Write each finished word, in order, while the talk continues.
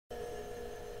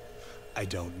I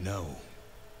don't know.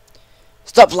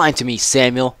 Stop lying to me,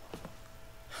 Samuel.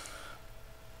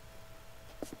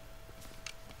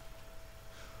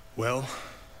 Well,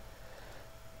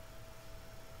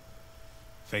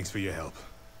 thanks for your help.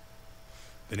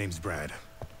 The name's Brad.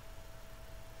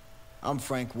 I'm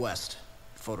Frank West,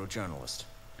 photojournalist.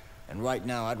 And right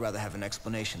now, I'd rather have an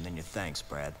explanation than your thanks,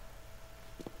 Brad.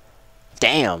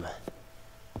 Damn.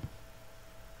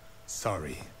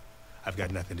 Sorry, I've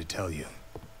got nothing to tell you.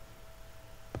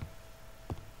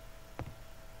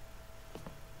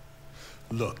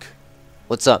 Look.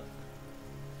 What's up?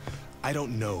 I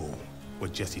don't know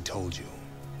what Jesse told you,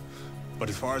 but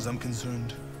as far as I'm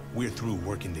concerned, we're through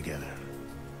working together.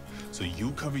 So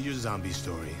you cover your zombie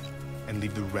story and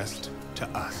leave the rest to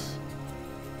us.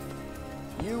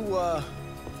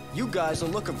 You guys are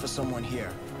looking for someone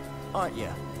here, aren't you?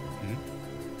 Hmm?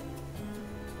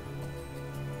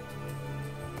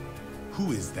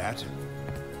 Who is that?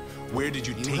 Where did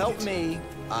you take it? You help me,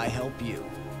 I help you.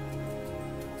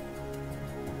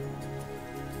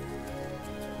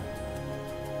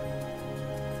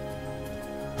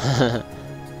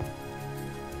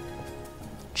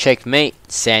 Checkmate,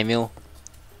 Samuel.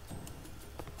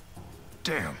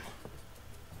 Damn.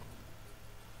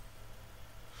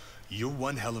 You're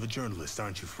one hell of a journalist,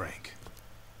 aren't you, Frank?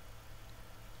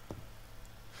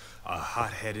 A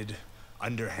hot-headed,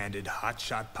 underhanded,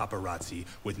 hotshot paparazzi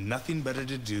with nothing better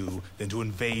to do than to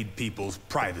invade people's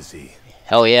privacy.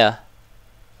 Hell yeah.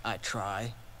 I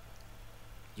try.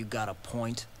 You got a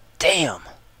point? Damn.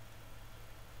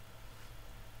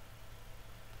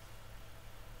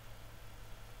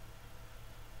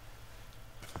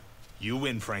 You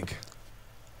win, Frank.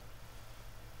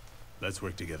 Let's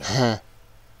work together.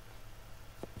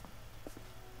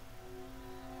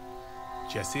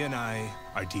 Jesse and I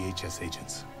are DHS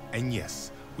agents. And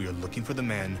yes, we are looking for the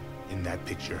man in that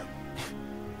picture.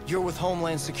 You're with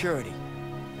Homeland Security.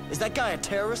 Is that guy a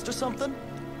terrorist or something?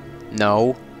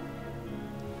 No.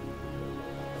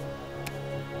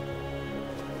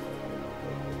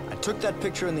 I took that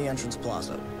picture in the entrance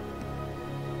plaza.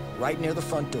 Right near the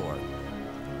front door.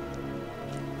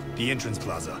 The entrance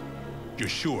plaza. You're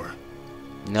sure?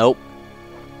 Nope.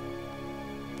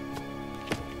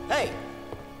 Hey!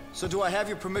 So do I have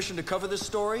your permission to cover this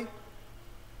story?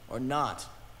 Or not?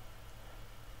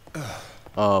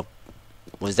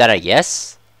 Was that a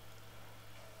yes?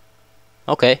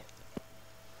 Okay.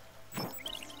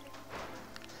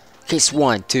 Case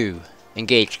 1, 2.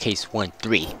 Engage case 1,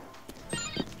 3.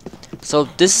 So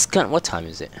this is kind of, what time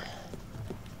is it?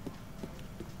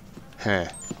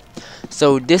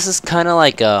 So this is kind of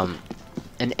like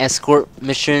an escort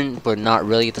mission, but not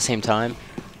really at the same time.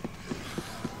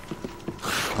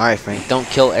 Alright, Frank, don't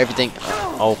kill everything.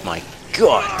 Oh my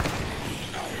god.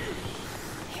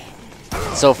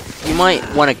 So you might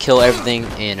want to kill everything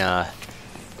in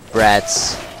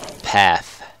Brad's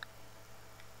path,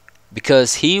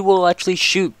 because he will actually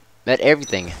shoot at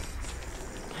everything.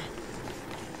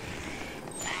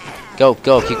 Go,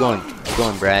 keep going,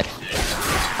 Brad.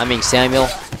 I mean Samuel.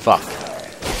 Fuck.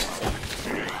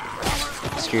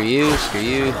 Screw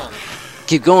you.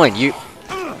 Keep going, you.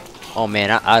 Oh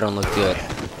man, I don't look good.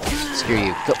 Screw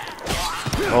you. Go.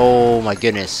 Oh my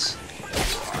goodness.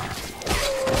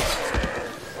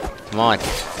 Come on.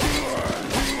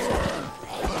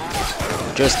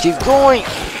 Just keep going.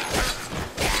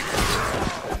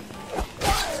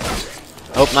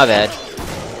 Oh, my bad.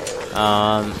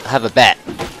 Have a bat.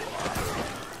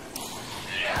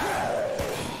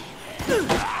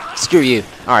 Screw you.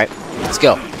 Alright, let's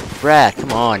go. Brad,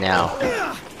 come on now.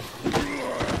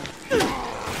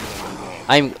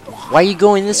 Why are you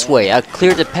going this way? I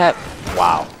cleared the path.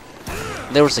 Wow.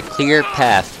 There was a clear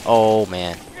path. Oh,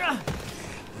 man.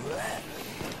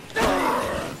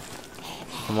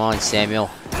 Come on, Samuel.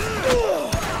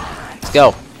 Let's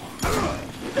go.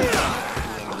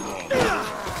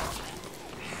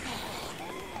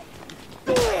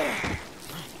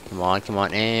 Come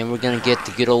on. And we're gonna get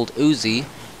the good old Uzi.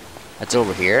 That's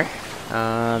over here.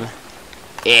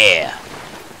 Yeah.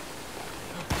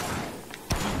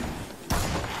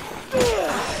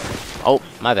 Oh,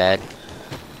 my bad.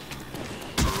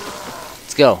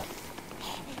 Let's go.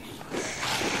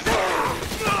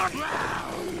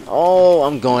 Oh,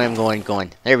 I'm going.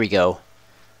 There we go.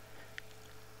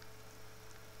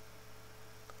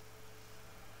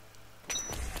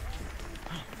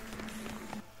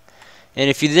 And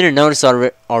if you didn't notice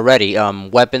already,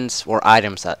 weapons or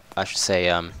items, I should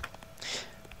say,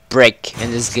 break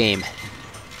in this game.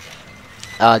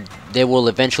 They will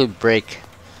eventually break.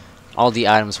 All the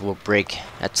items will break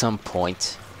at some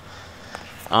point.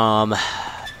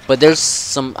 But there's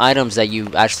some items that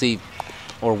you actually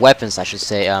or weapons, I should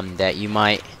say, that you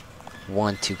might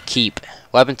want to keep.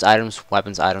 Weapons, items,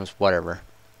 whatever.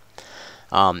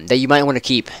 That you might want to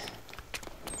keep.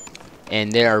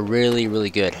 And they are really, really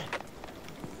good.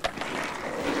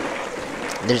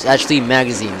 There's actually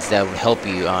magazines that would help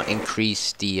you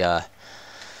increase the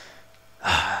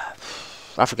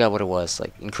I forgot what it was.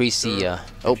 Like increase the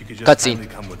oh, cutscene.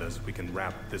 Come with us, we can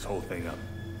wrap this whole thing up.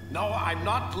 No, I'm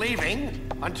not leaving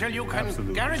until you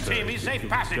can guarantee me safe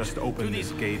passage. Just open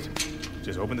this gate.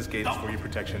 Just open this gate. It's for your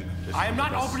protection. I am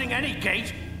not opening any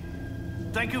gate.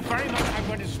 Thank you very much. I'm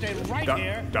going to stay right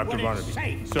here. Dr. Barnaby.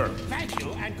 Safe. Sir. Thank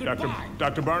you and goodbye.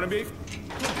 Dr. Barnaby?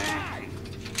 Goodbye.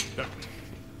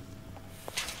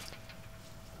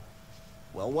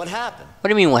 Well, what happened? What do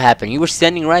you mean what happened? You were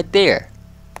standing right there.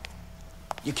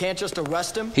 You can't just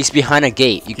arrest him? He's behind a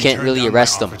gate. You can't really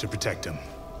arrest him. To protect him.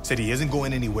 Said he isn't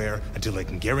going anywhere until I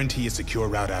can guarantee a secure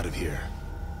route out of here.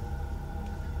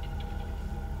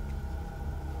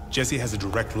 Jesse has a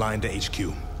direct line to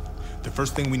HQ. The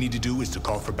first thing we need to do is to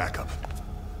call for backup.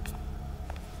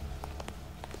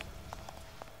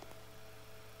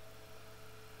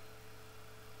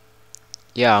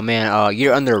 Yeah, man,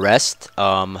 you're under arrest.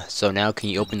 So now can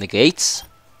you open the gates?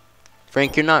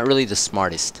 Frank, you're not really the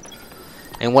smartest.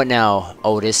 And what now,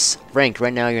 Otis? Frank,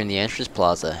 right now you're in the entrance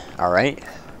plaza, alright?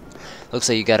 Looks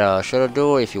like you got a shutter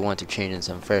door if you want to change in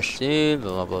some fresh suit,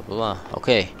 blah blah blah blah.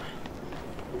 Okay.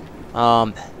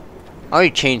 I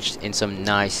already changed in some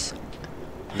nice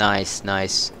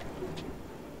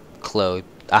clothes.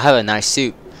 I have a nice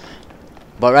suit.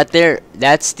 But right there,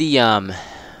 that's the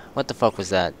what the fuck was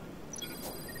that?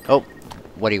 Oh,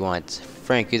 what do you want?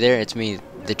 Frank, you there? It's me,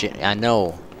 I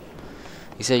know.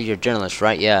 You said you're a journalist,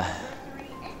 right? Yeah.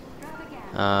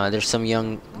 There's some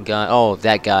young guy. Oh,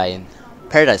 that guy in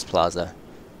Paradise Plaza.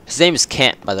 His name is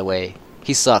Kent, by the way.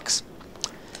 He sucks.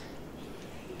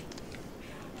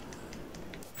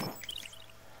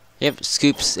 Yep,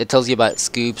 scoops. It tells you about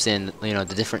scoops and, you know,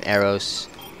 the different arrows.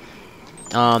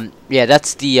 Yeah,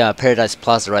 that's the Paradise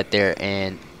Plaza right there,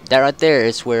 and that right there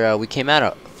is where we came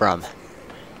out from.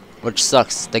 Which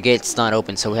sucks. The gate's not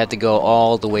open, so we have to go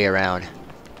all the way around.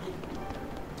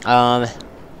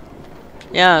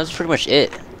 Yeah, that's pretty much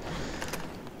it.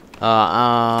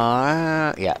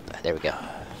 Yeah, there we go.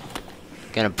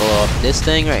 Gonna blow up this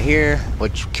thing right here,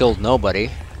 which killed nobody.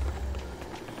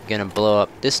 Gonna blow up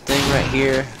this thing right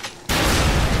here.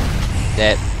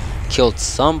 That killed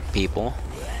some people.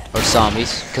 Or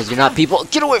zombies, because you're not people.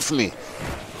 Get away from me!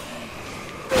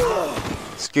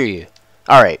 Screw you.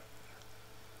 Alright.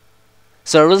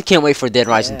 So I really can't wait for Dead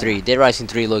Rising 3. Dead Rising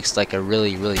 3 looks like a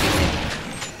really, really good game.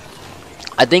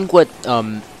 I think what,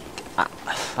 I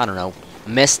don't know,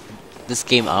 messed this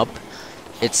game up,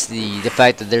 it's the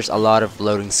fact that there's a lot of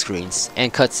loading screens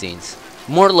and cutscenes.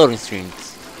 More loading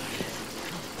screens.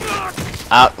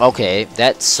 Okay,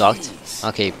 that sucked.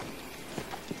 Okay.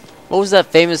 What was that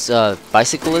famous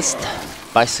bicyclist?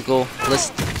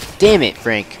 Damn it,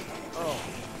 Frank.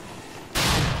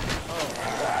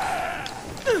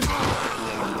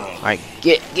 Alright,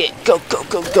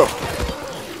 go.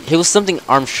 He was something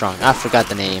Armstrong. I forgot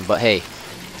the name, but hey.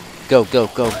 Go.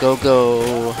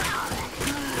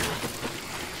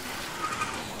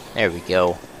 There we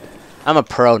go. I'm a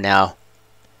pro now.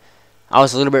 I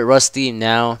was a little bit rusty,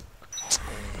 now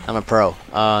I'm a pro.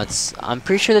 I'm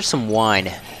pretty sure there's some wine.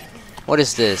 What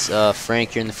is this?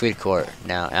 Frank, you're in the food court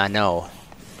now. I know.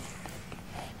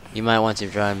 You might want to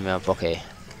drive me up. Okay.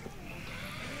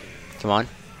 Come on.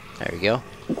 There we go.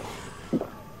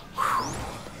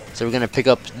 So we're gonna pick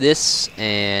up this,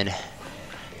 and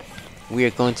we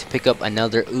are going to pick up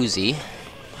another Uzi,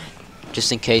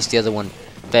 just in case the other one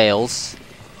fails.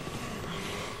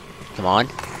 Come on.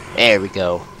 There we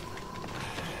go.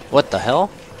 What the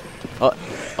hell? Oh,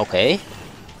 okay.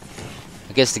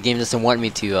 I guess the game doesn't want me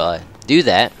to do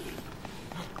that.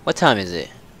 What time is it?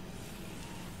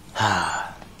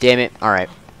 Damn it. Alright.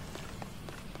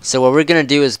 So what we're gonna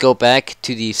do is go back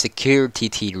to the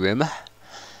security room.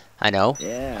 I know.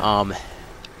 Yeah.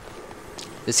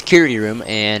 The security room,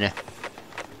 and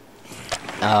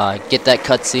get that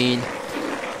cutscene,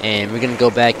 and we're gonna go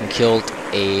back and kill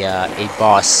a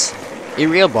boss, a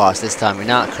real boss this time, and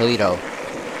not Carlito.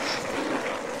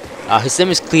 His name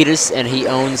is Cletus, and he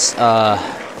owns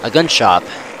a gun shop,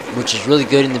 which is really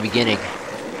good in the beginning,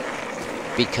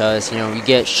 because, you know, you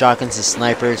get shotguns and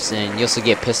snipers, and you also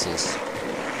get pistols.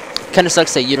 Kind of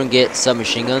sucks that you don't get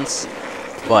submachine guns,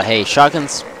 but hey,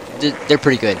 shotguns, they're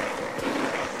pretty good.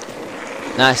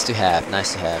 Nice to have.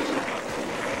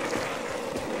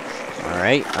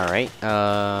 Alright.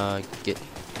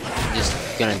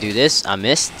 Just gonna do this. I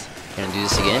missed. Gonna do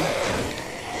this again.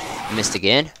 Missed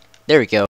again. There we go.